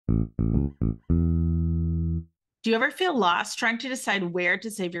Do you ever feel lost trying to decide where to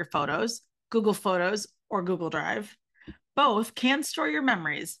save your photos, Google Photos or Google Drive? Both can store your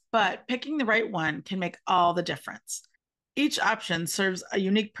memories, but picking the right one can make all the difference. Each option serves a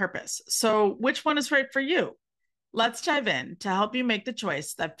unique purpose, so which one is right for you? Let's dive in to help you make the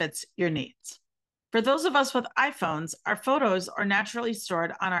choice that fits your needs. For those of us with iPhones, our photos are naturally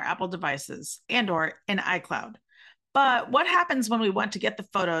stored on our Apple devices and or in iCloud. But what happens when we want to get the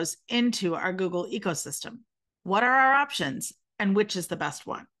photos into our Google ecosystem? What are our options and which is the best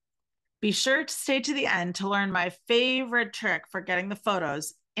one? Be sure to stay to the end to learn my favorite trick for getting the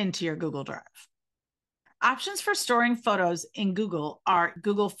photos into your Google Drive. Options for storing photos in Google are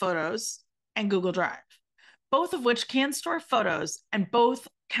Google Photos and Google Drive, both of which can store photos and both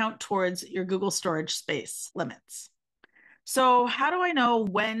count towards your Google storage space limits. So, how do I know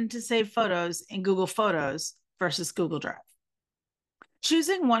when to save photos in Google Photos versus Google Drive?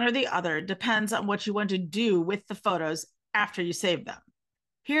 Choosing one or the other depends on what you want to do with the photos after you save them.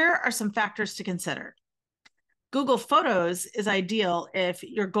 Here are some factors to consider. Google Photos is ideal if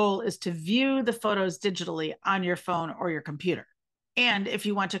your goal is to view the photos digitally on your phone or your computer, and if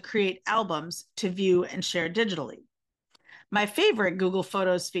you want to create albums to view and share digitally. My favorite Google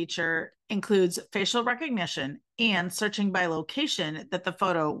Photos feature includes facial recognition and searching by location that the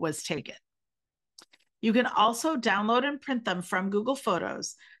photo was taken. You can also download and print them from Google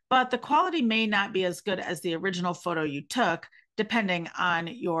Photos, but the quality may not be as good as the original photo you took, depending on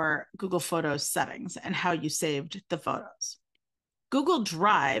your Google Photos settings and how you saved the photos. Google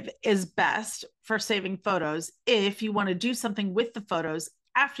Drive is best for saving photos if you want to do something with the photos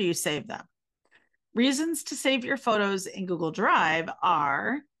after you save them. Reasons to save your photos in Google Drive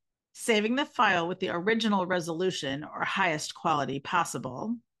are saving the file with the original resolution or highest quality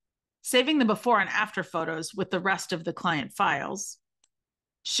possible, saving the before and after photos with the rest of the client files,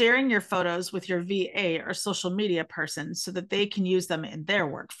 sharing your photos with your VA or social media person so that they can use them in their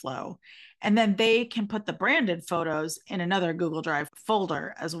workflow, and then they can put the branded photos in another Google Drive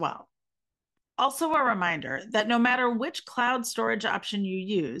folder as well. Also, a reminder that no matter which cloud storage option you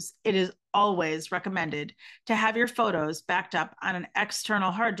use, it is always recommended to have your photos backed up on an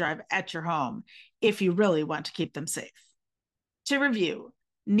external hard drive at your home if you really want to keep them safe. To review,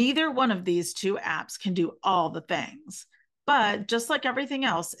 neither one of these two apps can do all the things, but just like everything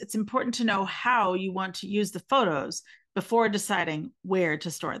else, it's important to know how you want to use the photos before deciding where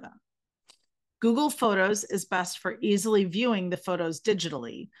to store them. Google Photos is best for easily viewing the photos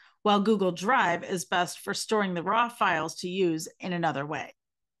digitally, while Google Drive is best for storing the raw files to use in another way.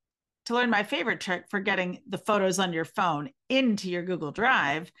 To learn my favorite trick for getting the photos on your phone into your Google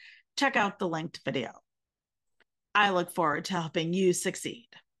Drive, check out the linked video. I look forward to helping you succeed.